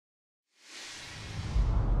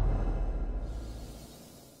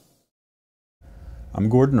I'm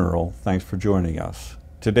Gordon Earle. Thanks for joining us.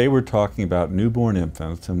 Today we're talking about newborn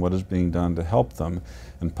infants and what is being done to help them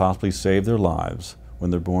and possibly save their lives when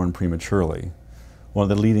they're born prematurely. One of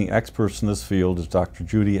the leading experts in this field is Dr.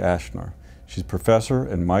 Judy Aschner. She's professor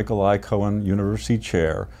and Michael I. Cohen University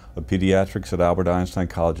Chair of Pediatrics at Albert Einstein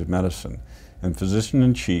College of Medicine and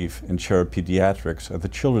Physician-in-Chief and Chair of Pediatrics at the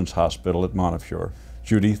Children's Hospital at Montefiore.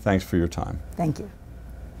 Judy, thanks for your time. Thank you.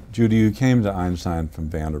 Judy, you came to Einstein from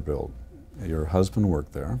Vanderbilt. Your husband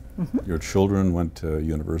worked there. Your children went to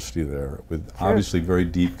university there with obviously very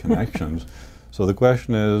deep connections. So the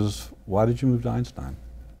question is, why did you move to Einstein?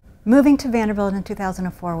 Moving to Vanderbilt in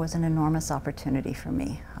 2004 was an enormous opportunity for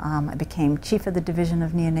me. I became chief of the Division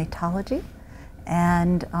of Neonatology,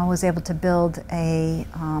 and I was able to build a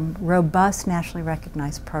robust, nationally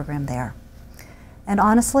recognized program there. And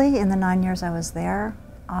honestly, in the 9 years I was there,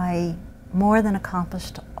 I more than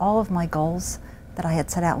accomplished all of my goals that I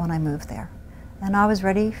had set out when I moved there. And I was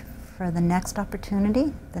ready for the next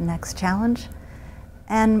opportunity, the next challenge,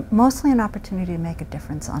 and mostly an opportunity to make a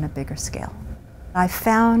difference on a bigger scale. I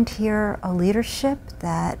found here a leadership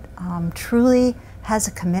that truly has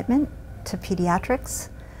a commitment to pediatrics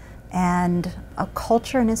and a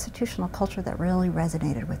culture, an institutional culture that really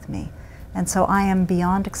resonated with me. And so I am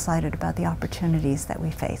beyond excited about the opportunities that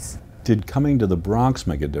we face. Did coming to the Bronx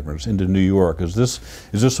make a difference, into New York? Is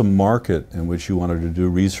this a market in which you wanted to do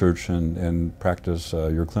research and practice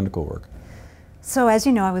your clinical work? So as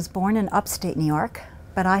you know, I was born in upstate New York,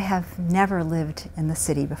 but I have never lived in the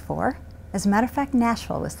city before. As a matter of fact,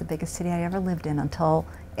 Nashville was the biggest city I ever lived in until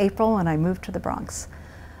April when I moved to the Bronx.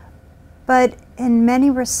 But in many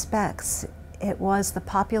respects, it was the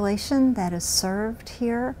population that is served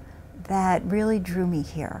here that really drew me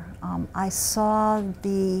here. I saw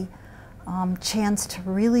the chance to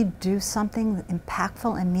really do something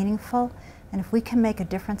impactful and meaningful, and if we can make a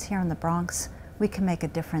difference here in the Bronx, we can make a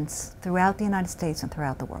difference throughout the United States and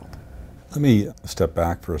throughout the world. Let me step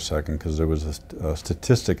back for a second, because there was a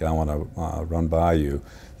statistic I want to run by you,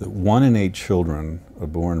 that 1 in 8 children are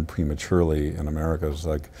born prematurely in America. It's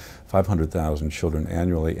like 500,000 children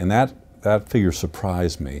annually, and that figure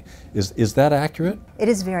surprised me. Is that accurate? It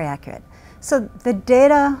is very accurate. So the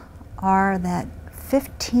data are that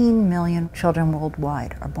 15 million children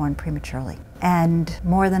worldwide are born prematurely, and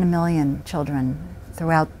more than 1 million children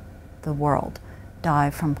throughout the world die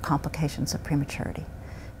from complications of prematurity.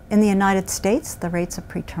 In the United States, the rates of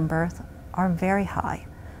preterm birth are very high,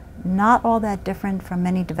 not all that different from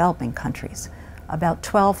many developing countries. About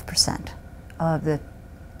 12%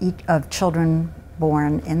 of children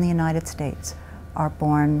born in the United States are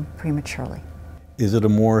born prematurely. Is it a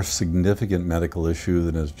more significant medical issue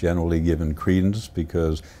than is generally given credence?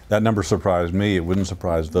 Because that number surprised me. It wouldn't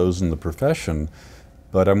surprise those in the profession,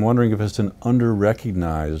 but I'm wondering if it's an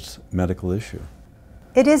under-recognized medical issue.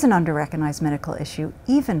 It is an under-recognized medical issue,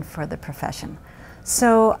 even for the profession.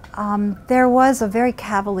 So there was a very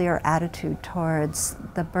cavalier attitude towards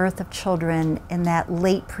the birth of children in that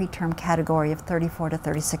late preterm category of 34 to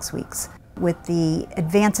 36 weeks. With the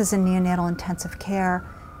advances in neonatal intensive care,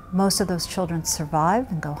 most of those children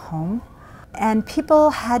survive and go home. And people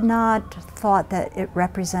had not thought that it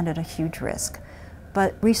represented a huge risk.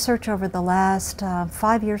 But research over the last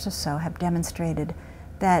 5 years or so have demonstrated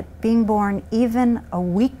that being born even a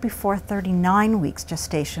week before 39 weeks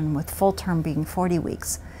gestation, with full term being 40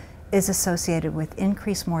 weeks, is associated with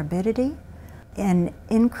increased morbidity and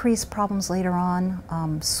increased problems later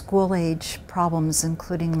on, school-age problems,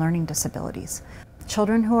 including learning disabilities.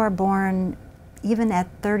 Children who are born even at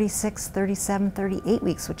 36, 37, 38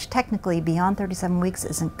 weeks, which technically beyond 37 weeks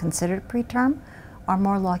isn't considered preterm, are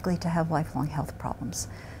more likely to have lifelong health problems.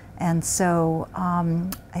 And so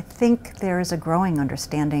I think there is a growing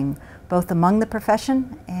understanding, both among the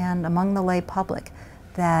profession and among the lay public,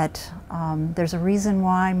 that there's a reason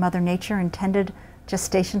why Mother Nature intended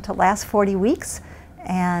gestation to last 40 weeks,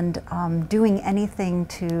 and doing anything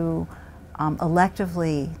to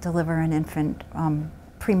electively deliver an infant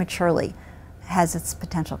prematurely has its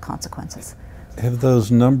potential consequences. Have those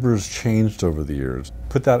numbers changed over the years?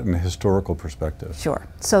 Put that in a historical perspective. Sure.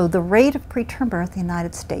 So the rate of preterm birth in the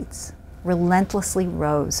United States relentlessly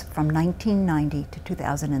rose from 1990 to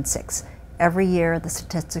 2006. Every year the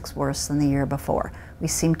statistics worse than the year before. We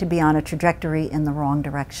seem to be on a trajectory in the wrong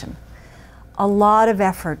direction. A lot of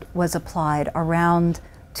effort was applied around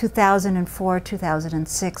 2004,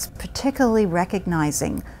 2006, particularly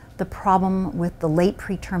recognizing the problem with the late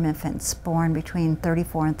preterm infants born between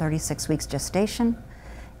 34 and 36 weeks gestation,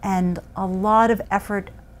 and a lot of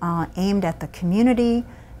effort aimed at the community,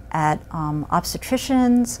 at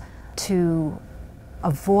obstetricians, to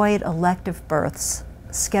avoid elective births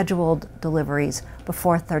scheduled deliveries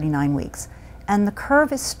before 39 weeks. And the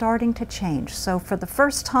curve is starting to change. So for the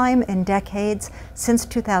first time in decades, since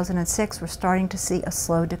 2006, we're starting to see a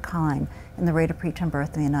slow decline in the rate of preterm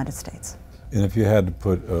birth in the United States. And if you had to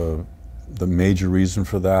put the major reason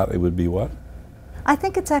for that, it would be what? I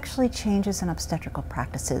think it's actually changes in obstetrical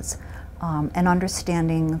practices and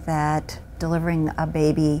understanding that delivering a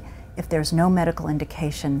baby, if there's no medical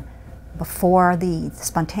indication before the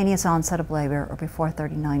spontaneous onset of labor or before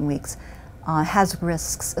 39 weeks, has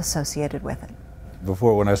risks associated with it.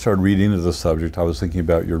 Before, when I started reading into the subject, I was thinking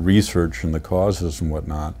about your research and the causes and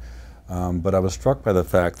whatnot, but I was struck by the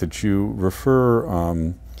fact that you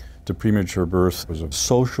refer to premature birth as a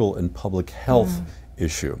social and public health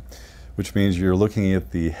issue, which means you're looking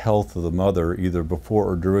at the health of the mother either before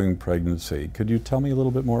or during pregnancy. Could you tell me a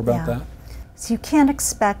little bit more about that? So you can't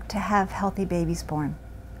expect to have healthy babies born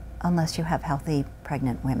unless you have healthy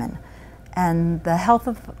pregnant women. And the health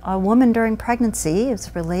of a woman during pregnancy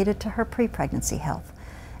is related to her pre-pregnancy health.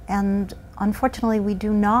 And unfortunately, we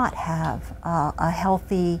do not have a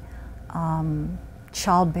healthy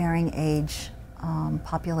childbearing age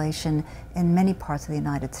population in many parts of the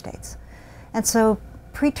United States. And so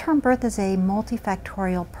preterm birth is a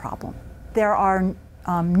multifactorial problem. There are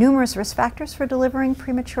numerous risk factors for delivering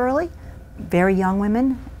prematurely. Very young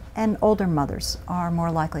women and older mothers are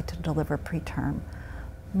more likely to deliver preterm.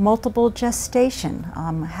 Multiple gestation,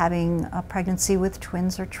 having a pregnancy with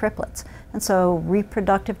twins or triplets. And so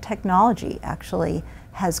reproductive technology actually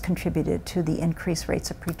has contributed to the increased rates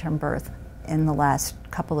of preterm birth in the last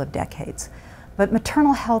couple of decades. But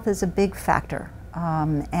maternal health is a big factor.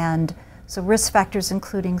 And so risk factors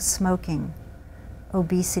including smoking,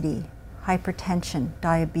 obesity, hypertension,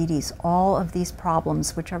 diabetes, all of these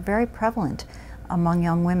problems, which are very prevalent among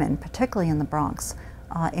young women, particularly in the Bronx,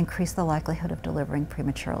 increase the likelihood of delivering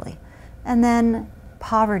prematurely. And then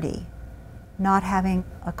poverty, not having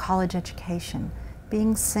a college education,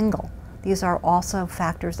 being single. These are also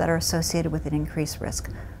factors that are associated with an increased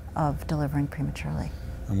risk of delivering prematurely.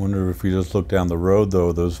 I wonder if we just look down the road,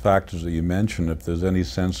 though, those factors that you mentioned, if there's any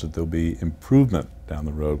sense that there'll be improvement down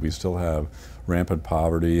the road. We still have rampant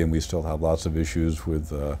poverty and we still have lots of issues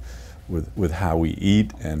with how we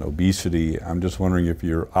eat and obesity. I'm just wondering if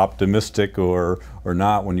you're optimistic or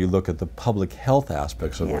not when you look at the public health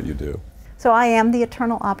aspects of what you do. So I am the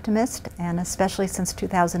eternal optimist, and especially since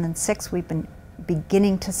 2006, we've been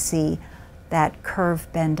beginning to see that curve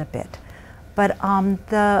bend a bit. But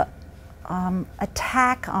the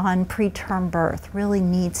attack on preterm birth really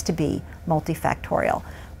needs to be multifactorial.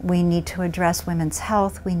 We need to address women's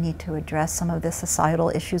health. We need to address some of the societal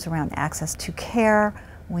issues around access to care.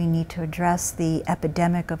 We need to address the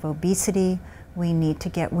epidemic of obesity. We need to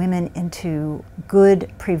get women into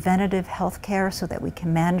good preventative health care so that we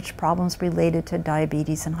can manage problems related to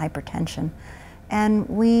diabetes and hypertension. And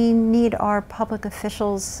we need our public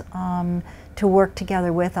officials to work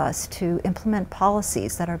together with us to implement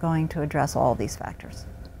policies that are going to address all these factors.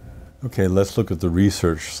 Okay, let's look at the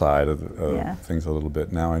research side of things a little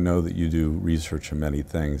bit. Now, I know that you do research in many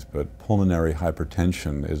things, but pulmonary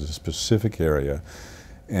hypertension is a specific area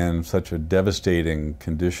and such a devastating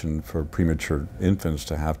condition for premature infants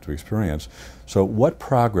to have to experience. So what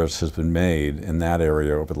progress has been made in that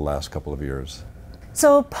area over the last couple of years?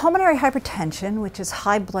 So pulmonary hypertension, which is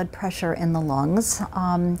high blood pressure in the lungs,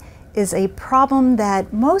 is a problem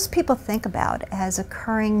that most people think about as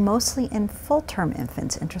occurring mostly in full-term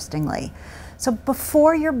infants, interestingly. So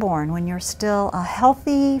before you're born, when you're still a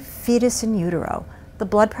healthy fetus in utero, the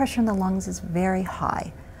blood pressure in the lungs is very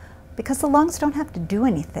high because the lungs don't have to do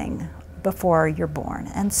anything before you're born.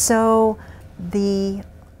 And so the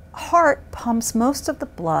heart pumps most of the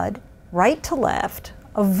blood right to left,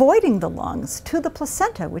 avoiding the lungs to the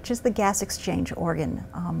placenta, which is the gas exchange organ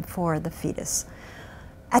for the fetus.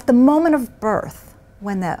 At the moment of birth,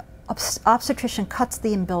 when the obstetrician cuts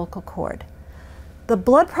the umbilical cord, the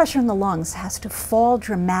blood pressure in the lungs has to fall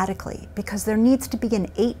dramatically because there needs to be an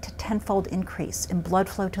 8 to 10-fold increase in blood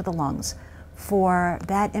flow to the lungs for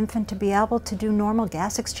that infant to be able to do normal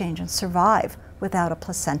gas exchange and survive without a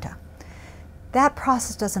placenta. That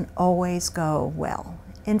process doesn't always go well.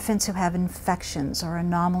 Infants who have infections or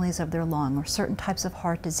anomalies of their lung or certain types of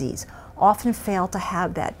heart disease often fail to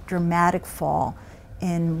have that dramatic fall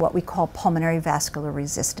in what we call pulmonary vascular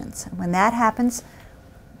resistance. And when that happens,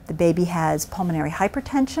 the baby has pulmonary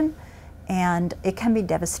hypertension, and it can be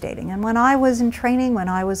devastating. And when I was in training, when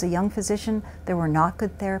I was a young physician, there were not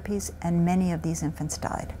good therapies, and many of these infants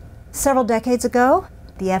died. Several decades ago,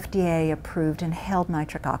 the FDA approved inhaled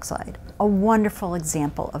nitric oxide, a wonderful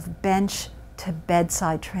example of bench to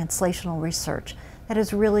bedside translational research that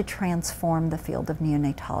has really transformed the field of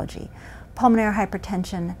neonatology. Pulmonary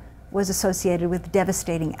hypertension was associated with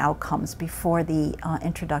devastating outcomes before the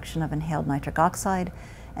introduction of inhaled nitric oxide,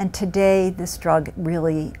 and today this drug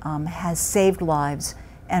really has saved lives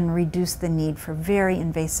and reduced the need for very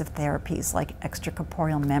invasive therapies like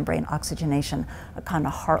extracorporeal membrane oxygenation, a kind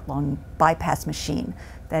of heart-lung bypass machine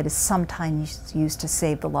that is sometimes used to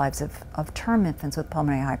save the lives of term infants with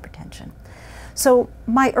pulmonary hypertension. So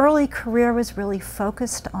my early career was really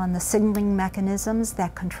focused on the signaling mechanisms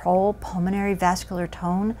that control pulmonary vascular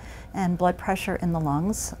tone and blood pressure in the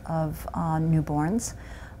lungs of newborns.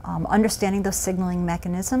 Understanding those signaling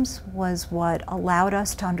mechanisms was what allowed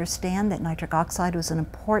us to understand that nitric oxide was an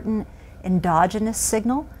important endogenous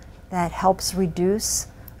signal that helps reduce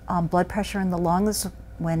blood pressure in the lungs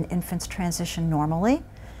when infants transition normally.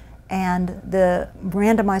 And the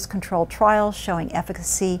randomized controlled trials showing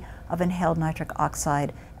efficacy of inhaled nitric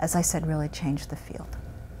oxide, as I said, really changed the field.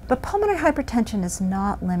 But pulmonary hypertension is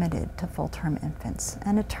not limited to full-term infants,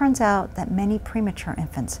 and it turns out that many premature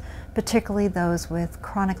infants, particularly those with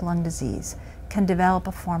chronic lung disease, can develop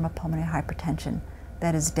a form of pulmonary hypertension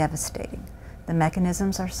that is devastating. The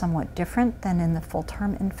mechanisms are somewhat different than in the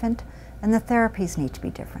full-term infant, and the therapies need to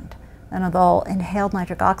be different. And although inhaled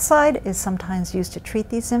nitric oxide is sometimes used to treat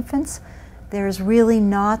these infants, there is really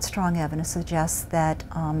not strong evidence to suggest that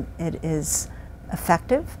it is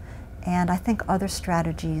effective, and I think other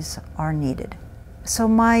strategies are needed. So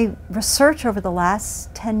my research over the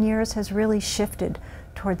last 10 years has really shifted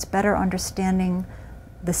towards better understanding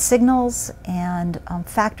the signals and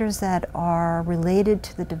factors that are related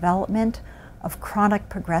to the development of chronic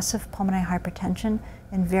progressive pulmonary hypertension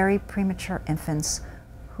in very premature infants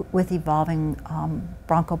with evolving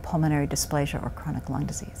bronchopulmonary dysplasia or chronic lung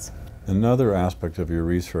disease. Another aspect of your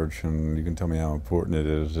research, and you can tell me how important it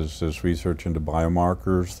is this research into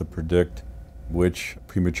biomarkers that predict which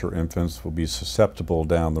premature infants will be susceptible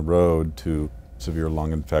down the road to severe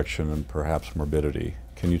lung infection and perhaps morbidity.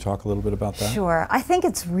 Can you talk a little bit about that? Sure. I think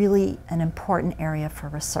it's really an important area for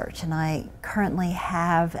research, and I currently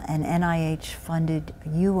have an NIH-funded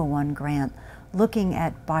UA1 grant looking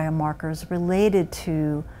at biomarkers related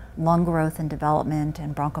to lung growth and development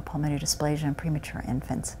and bronchopulmonary dysplasia in premature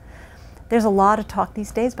infants. There's a lot of talk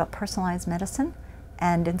these days about personalized medicine,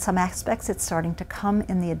 and in some aspects it's starting to come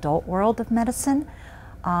in the adult world of medicine,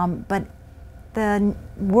 but the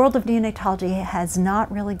world of neonatology has not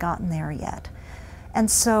really gotten there yet. And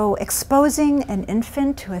so exposing an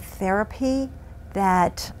infant to a therapy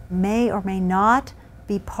that may or may not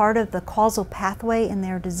be part of the causal pathway in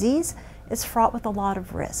their disease is fraught with a lot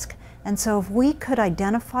of risk. And so if we could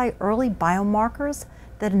identify early biomarkers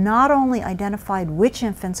that not only identified which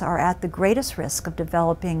infants are at the greatest risk of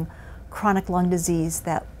developing chronic lung disease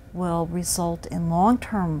that will result in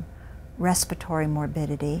long-term respiratory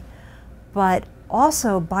morbidity, but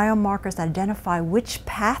also biomarkers that identify which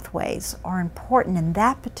pathways are important in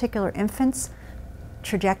that particular infant's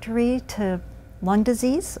trajectory to lung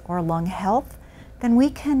disease or lung health, then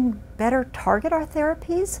we can better target our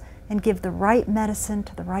therapies and give the right medicine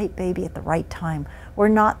to the right baby at the right time. We're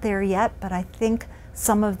not there yet, but I think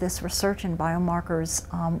some of this research in biomarkers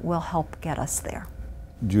will help get us there.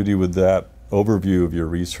 Judy, with that overview of your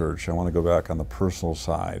research, I want to go back on the personal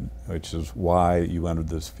side, which is why you entered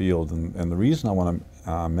this field. And the reason I want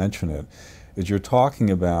to mention it is you're talking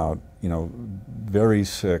about, very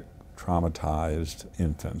sick, traumatized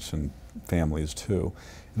infants and families too.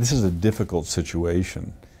 This is a difficult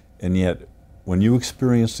situation, and yet when you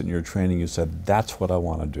experienced it in your training, you said, that's what I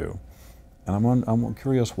want to do. And I'm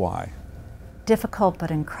curious why. Difficult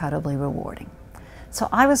but incredibly rewarding. So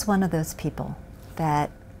I was one of those people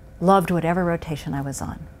that loved whatever rotation I was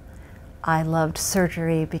on. I loved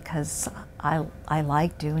surgery because I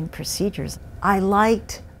liked doing procedures. I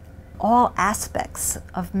liked all aspects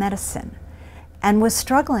of medicine and was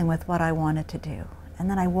struggling with what I wanted to do. And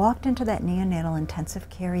then I walked into that neonatal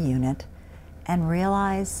intensive care unit and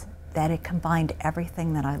realized that it combined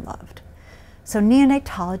everything that I loved. So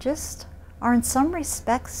neonatologists are in some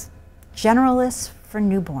respects generalists for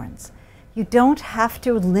newborns. You don't have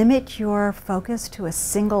to limit your focus to a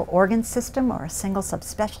single organ system or a single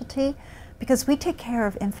subspecialty, because we take care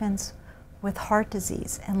of infants with heart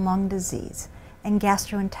disease and lung disease and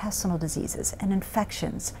gastrointestinal diseases and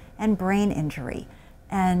infections and brain injury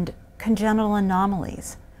and congenital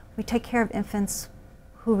anomalies. We take care of infants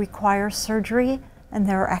who require surgery, and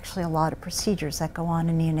there are actually a lot of procedures that go on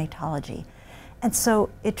in neonatology. And so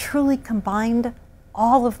it truly combined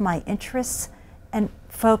all of my interests and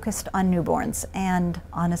focused on newborns. And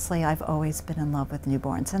honestly, I've always been in love with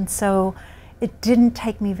newborns. And so it didn't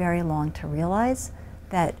take me very long to realize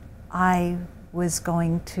that I was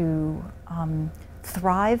going to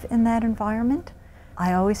thrive in that environment.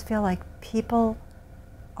 I always feel like people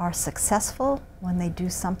are successful when they do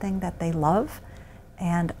something that they love,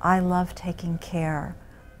 and I love taking care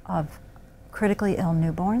of critically ill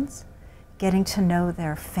newborns, getting to know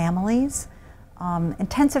their families.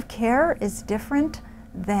 Intensive care is different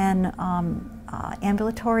than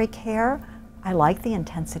ambulatory care. I like the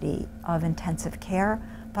intensity of intensive care,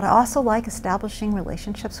 but I also like establishing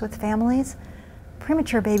relationships with families.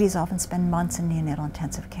 Premature babies often spend months in neonatal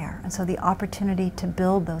intensive care, and so the opportunity to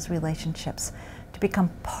build those relationships, to become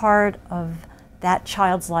part of that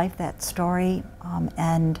child's life, that story,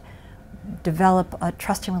 and develop a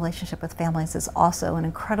trusting relationship with families is also an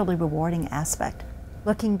incredibly rewarding aspect.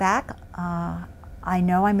 Looking back, I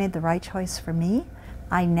know I made the right choice for me.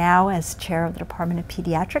 I now, as chair of the Department of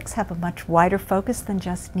Pediatrics, have a much wider focus than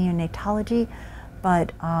just neonatology,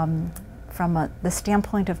 but from the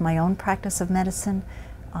standpoint of my own practice of medicine,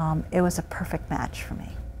 it was a perfect match for me.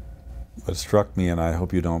 What struck me, and I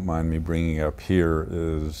hope you don't mind me bringing up here,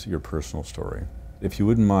 is your personal story. If you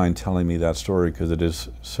wouldn't mind telling me that story, because it is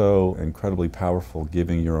so incredibly powerful,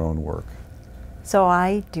 giving your own work. So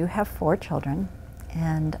I do have 4 children,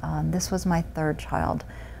 and this was my 3rd child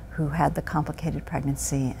who had the complicated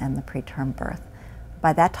pregnancy and the preterm birth.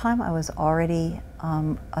 By that time, I was already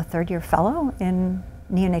a 3rd-year fellow in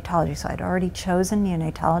neonatology, so I'd already chosen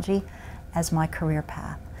neonatology as my career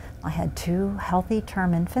path. I had 2 healthy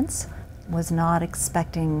term infants, was not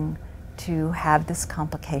expecting to have this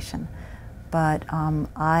complication, but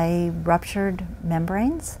I ruptured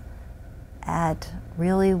membranes at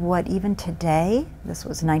really what even today, this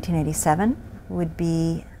was 1987, would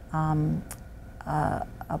be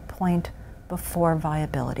a point before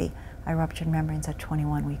viability. I ruptured membranes at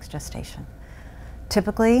 21 weeks gestation.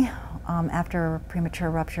 Typically, after premature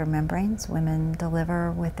rupture of membranes, women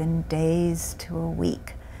deliver within days to a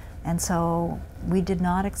week. And so we did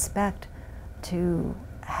not expect to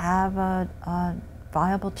have a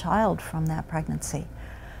viable child from that pregnancy.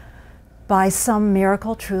 By some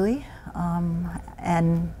miracle, truly,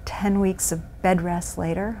 and 10 weeks of bed rest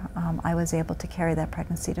later, I was able to carry that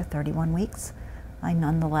pregnancy to 31 weeks. I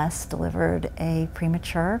nonetheless delivered a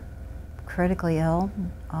premature, critically ill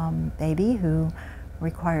baby who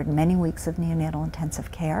required many weeks of neonatal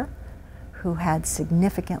intensive care, who had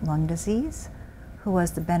significant lung disease, who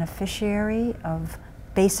was the beneficiary of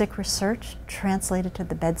basic research translated to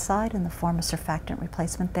the bedside in the form of surfactant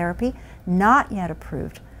replacement therapy, not yet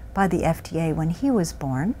approved by the FDA when he was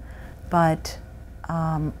born, but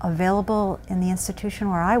available in the institution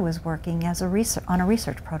where I was working as on a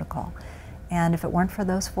research protocol. And if it weren't for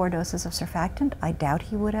those 4 doses of surfactant, I doubt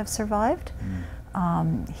he would have survived.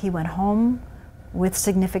 He went home with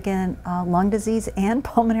significant lung disease and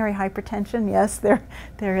pulmonary hypertension. Yes,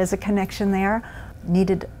 there is a connection there.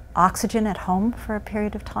 Needed oxygen at home for a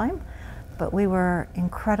period of time, but we were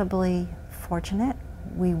incredibly fortunate.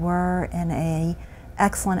 We were in an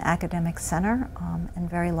excellent academic center and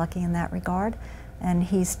very lucky in that regard. And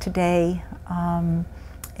he's today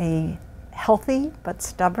a healthy but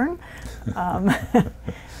stubborn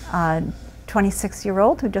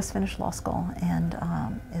 26-year-old who just finished law school and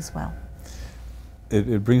is well.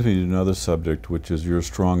 It brings me to another subject, which is your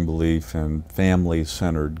strong belief in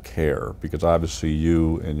family-centered care, because obviously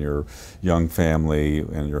you and your young family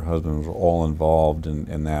and your husband were all involved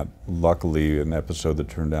in that, luckily, an episode that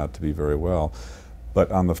turned out to be very well. But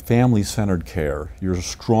on the family-centered care, you're a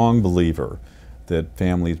strong believer that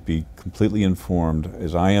families be completely informed,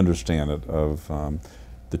 as I understand it, of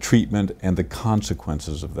the treatment and the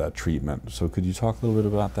consequences of that treatment. So could you talk a little bit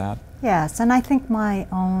about that? Yes, and I think my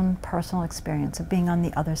own personal experience of being on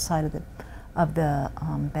the other side of the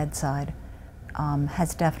bedside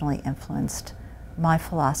has definitely influenced my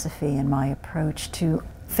philosophy and my approach to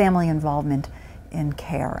family involvement in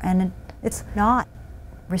care. And it's not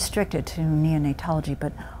restricted to neonatology,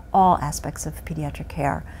 but all aspects of pediatric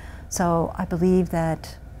care. So I believe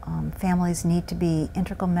that families need to be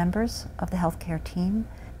integral members of the healthcare team.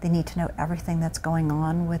 They need to know everything that's going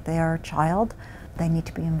on with their child. They need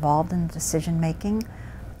to be involved in decision making.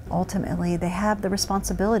 Ultimately, they have the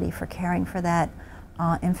responsibility for caring for that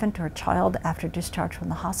infant or child after discharge from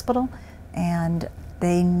the hospital, and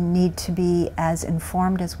they need to be as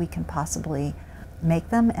informed as we can possibly make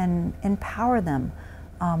them and empower them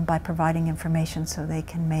by providing information so they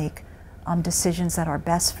can make decisions that are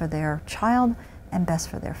best for their child and best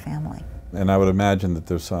for their family. And I would imagine that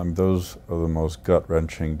those are the most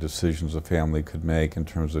gut-wrenching decisions a family could make in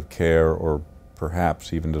terms of care, or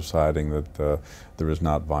perhaps even deciding that there is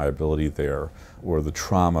not viability there, or the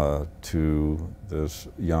trauma to this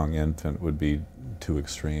young infant would be too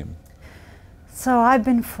extreme. So I've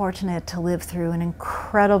been fortunate to live through an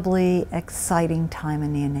incredibly exciting time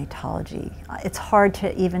in neonatology. It's hard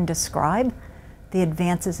to even describe the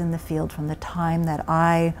advances in the field from the time that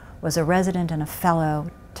I was a resident and a fellow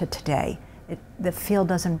to today. The field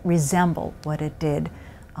doesn't resemble what it did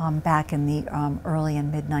back in the early and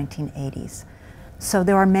mid-1980s. So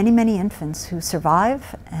there are many, many infants who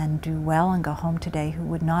survive and do well and go home today who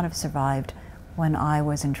would not have survived when I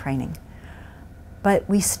was in training. But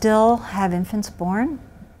we still have infants born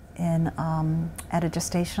at a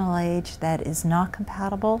gestational age that is not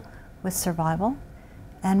compatible with survival.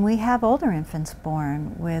 And we have older infants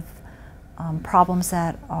born with problems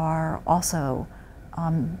that are also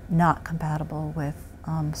not compatible with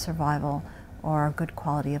survival or good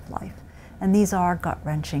quality of life. And these are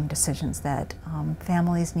gut-wrenching decisions that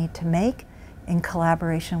families need to make in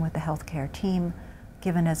collaboration with the healthcare team,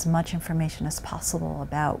 given as much information as possible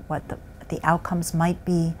about what the outcomes might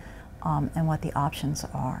be and what the options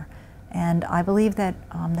are. And I believe that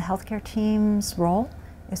the healthcare team's role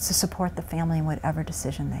is to support the family in whatever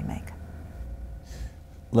decision they make.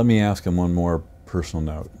 Let me ask on one more personal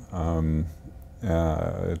note.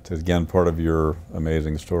 It's again part of your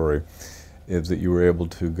amazing story is that you were able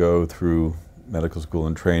to go through medical school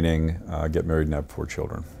and training, get married and have 4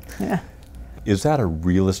 children. Yeah. Is that a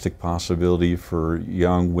realistic possibility for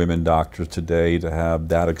young women doctors today to have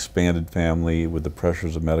that expanded family with the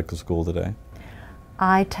pressures of medical school today?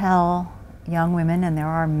 I tell young women, and there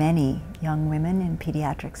are many young women in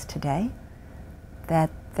pediatrics today,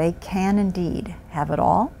 that they can indeed have it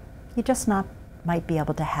all. You just might be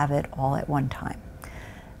able to have it all at one time.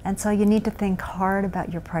 And so you need to think hard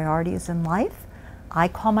about your priorities in life. I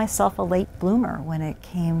call myself a late bloomer when it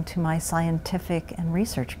came to my scientific and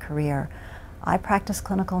research career. I practiced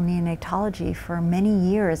clinical neonatology for many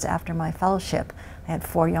years after my fellowship. I had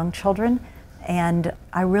 4 young children, and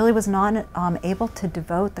I really was not able to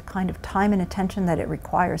devote the kind of time and attention that it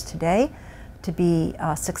requires today to be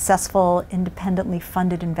a successful, independently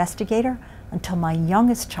funded investigator until my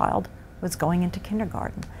youngest child was going into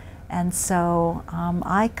kindergarten. And so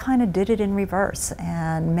I kind of did it in reverse,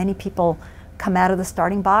 and many people come out of the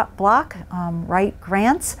starting block, write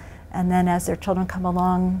grants, and then as their children come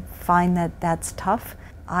along, find that that's tough.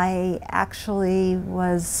 I actually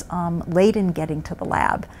was late in getting to the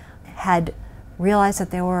lab, had realized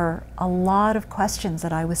that there were a lot of questions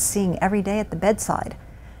that I was seeing every day at the bedside.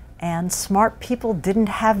 And smart people didn't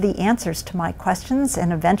have the answers to my questions,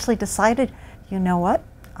 and eventually decided, you know what,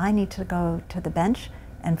 I need to go to the bench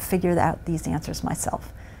and figure out these answers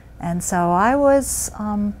myself. And so I was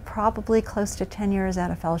probably close to 10 years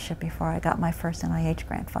out of fellowship before I got my first NIH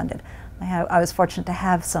grant funded. I was fortunate to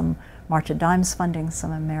have some March of Dimes funding,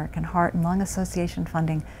 some American Heart and Lung Association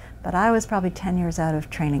funding, but I was probably 10 years out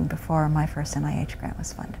of training before my first NIH grant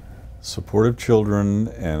was funded. Supportive children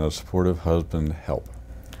and a supportive husband help.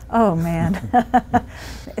 Oh man,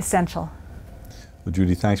 essential. Well,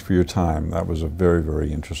 Judy, thanks for your time. That was a very,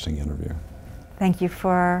 very interesting interview. Thank you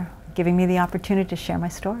for giving me the opportunity to share my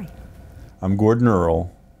story. I'm Gordon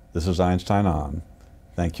Earle. This is Einstein On.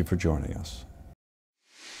 Thank you for joining us.